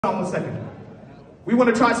Hold on 1 second. We want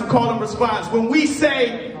to try some call and response. When we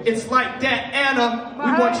say it's like that, Anna,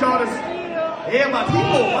 we want y'all to. Yeah, my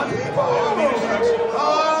people.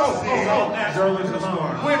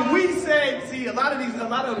 When we say, see, a lot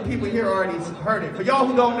of the people here already heard it. For y'all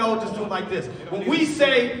who don't know, just do it like this. When we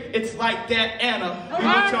say it's like that, Anna, we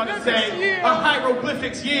want y'all to say a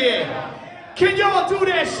hieroglyphics, yeah. Can y'all do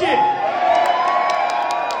that shit?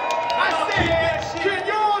 I said, can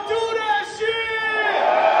y'all do that shit?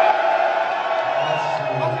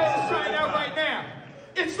 Okay, let's try it out right now.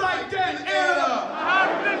 It's like that, Anna.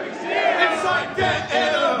 It's like that,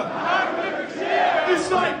 Anna.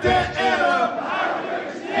 It's like that, Anna.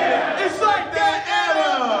 It's like that,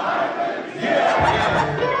 Anna.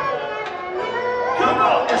 Yeah. Come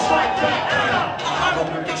on, it's like that, Anna.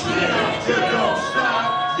 You don't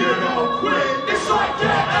stop, you don't quit. It's like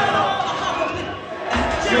that, Anna.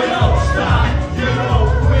 You don't stop, you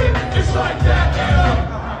don't quit. It's like that,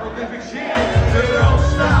 Anna. You don't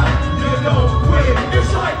stop, you don't quit.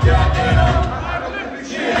 It's like that, Anna.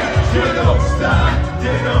 You don't stop,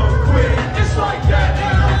 you don't quit. It's like that,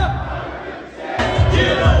 Anna. You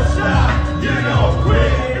don't stop, you don't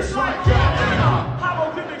quit. It's like that, Anna.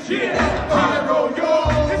 Pyro,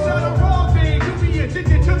 y'all. It's not a wrong thing. You be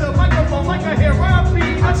addicted to the microphone like a hair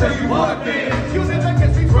feed. I tell you one thing, you never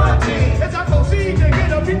get me grunting. As I proceed to get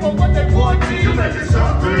the people what they want me. You make it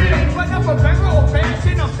something. But not for barrel or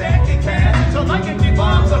fashion, I'm stacking cash. So like it, get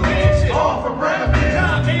bombs or mansion. All for branding.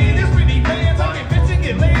 Nah, man, it's really fans. I'm inventing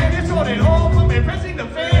it land. It's on and off. I'm impressing the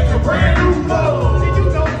fans. A brand new flow. Did you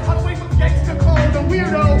know I'm away from gangsta clone, the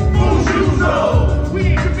weirdo? Who's you know? We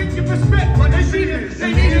ain't convinced respect, but they see it.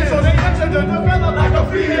 They need it, so they enter the develop like a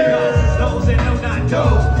fetus. Those that know not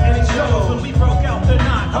those, and it shows when we broke out the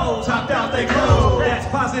non-hoes, hopped out they clothes. That's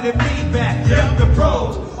positive feedback. Yeah, the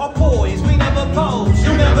pros are poised, we never pose.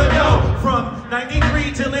 You never know. From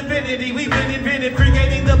 93 till infinity, we've been invented.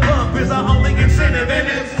 Creating the bump is our only incentive, and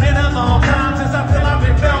it's been a long time since I feel I've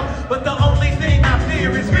been felt. But the only thing I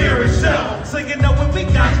fear is fear itself. So you know what we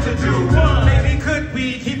got to do. Maybe could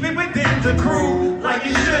we keep it within the crew like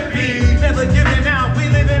it should be? Never giving out, we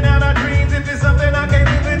living out our dreams. If it's something I can't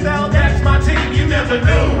live without, that's my team. You never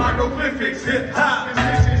knew. Hieroglyphics, hip hop.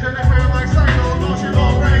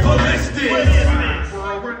 Ballistic. We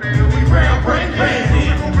round break bands. We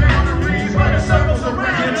go round the rings, running circles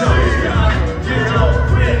around. You don't stop, you don't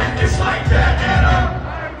quit. It's like that, Anna.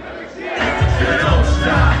 You don't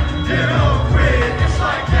stop, you don't quit. It's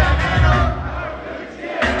like that, Anna.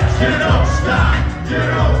 You don't stop, you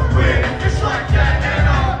don't quit. It's like that,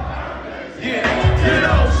 Anna. Yeah. You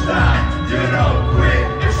don't stop, you don't quit.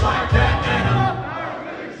 It's like that, Anna.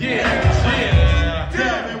 Yeah.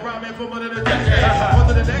 Damn, been rhyming for more than a decade. On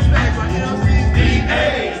to the next bag, my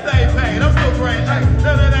MCDA. Stay paid, I'm still great. Hey,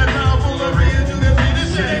 none of that tomfoolery, you can see this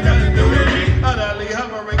shit ain't nothing to do with me. Utterly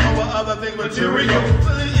hovering over other things material.